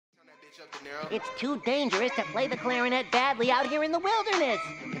It's too dangerous to play the clarinet badly out here in the wilderness.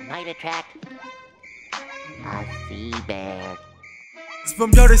 It might attract a sea bear.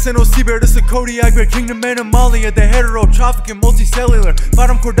 Spamjade sea bear, this is a Kodiak bear, kingdom Animalia, the heterotrophic and multicellular.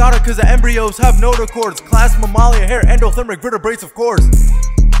 Bottom chordata cause the embryos have notochords. Class Mammalia, hair endothermic vertebrates of course.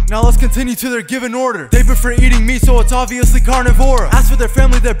 Now let's continue to their given order. They prefer eating meat, so it's obviously carnivora. As for their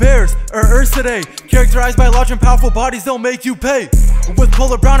family, they're bears, or Ursidae. Characterized by large and powerful bodies, they'll make you pay. With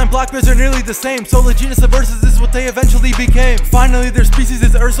polar brown and black bears are nearly the same, so the genus of Ursus is what they eventually became. Finally, their species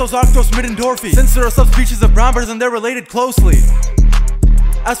is Ursus octos middendorfi, since there are subspecies of brown bears and they're related closely.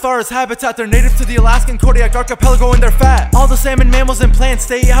 As far as habitat, they're native to the Alaskan Kodiak archipelago and they're fat. All the salmon, mammals, and plants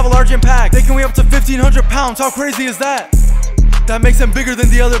they eat have a large impact. They can weigh up to 1,500 pounds, how crazy is that? That makes them bigger than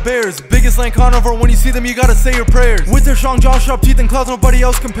the other bears. Biggest land carnivore, when you see them you gotta say your prayers. With their strong jaw, sharp teeth, and claws nobody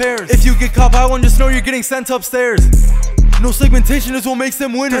else compares. If you get caught by one, just know you're getting sent upstairs. No segmentation is what makes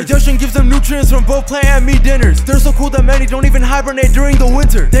them winners. Digestion gives them nutrients from both plant and meat dinners. They're so cool that many don't even hibernate during the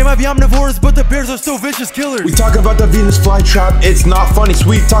winter. They might be omnivores, but the bears are still vicious killers. We talk about the Venus flytrap, it's not funny.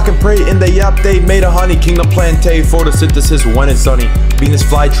 Sweet talking prey in the yap, they made a honey. Kingdom plantae, photosynthesis when it's sunny. Venus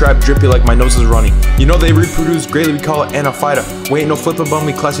flytrap, drippy like my nose is running. You know they reproduce greatly, we call it anaphyta. We ain't no flipper bum,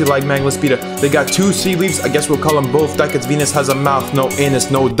 we classy like Maglaspida. They got 2 seed leaves, I guess we'll call them both. That cause Venus has a mouth, no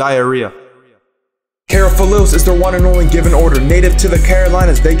anus, no diarrhea. Carophilus is their one and only given order. Native to the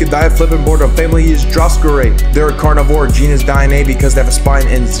Carolinas, they could die of flipping boredom. Family is Drosophilidae. They're a carnivore, genus Dianae because they have a spine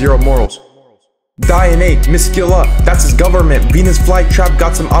and 0 morals. Dianae, Miscula, that's his government. Venus flytrap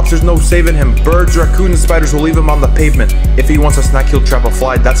got some ops, there's no saving him. Birds, raccoons, and spiders will leave him on the pavement. If he wants a snack, he'll trap a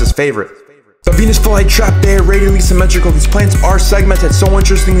fly, that's his favorite. The Venus flytrap, they are radially symmetrical. These plants are segmented, so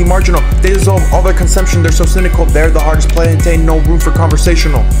interestingly marginal. They dissolve all their consumption, they're so cynical. They're the hardest plantae, no room for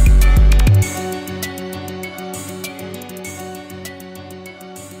conversational.